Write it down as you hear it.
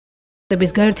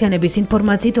გაერთიანების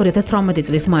ინფორმაციით 2018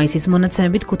 წლის მაისის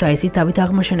მონაცემებით ქუთაისის დავით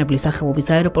აღმაშენებლის სახელობის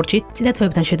აეროპორტში წინა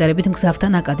თვეებთან შედარებით მგზავრთა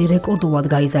ნაკადი რეკორდულად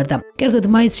გაიზარდა. კერძოდ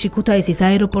მაისში ქუთაისის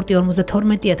აეროპორტი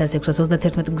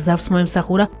 52631 მგზავრს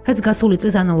მოემსახურა, რაც გასული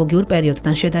წლის ანალოგიურ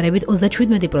პერიოდთან შედარებით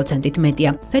 37%-ით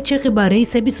მეტია. რაც შეეხება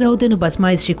რეისების რაოდენობას,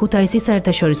 მაისში ქუთაისის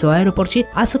საერთაშორისო აეროპორტში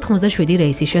 187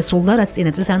 რეისი შესრულდა, რაც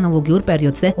წინა წლის ანალოგიურ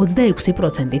პერიოდზე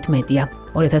 26%-ით მეტია.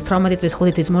 2018 წლის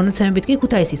ხუთი თვის მონაცემებით კი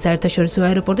ქუთაისის საერთაშორისო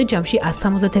აეროპორტი ჯამში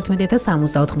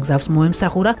 171,064 მგზავრს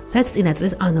მოემსახურა, რაც წინა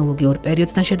წლის ანალოგიურ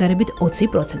პერიოდთან შედარებით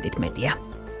 20%-ით მეტია.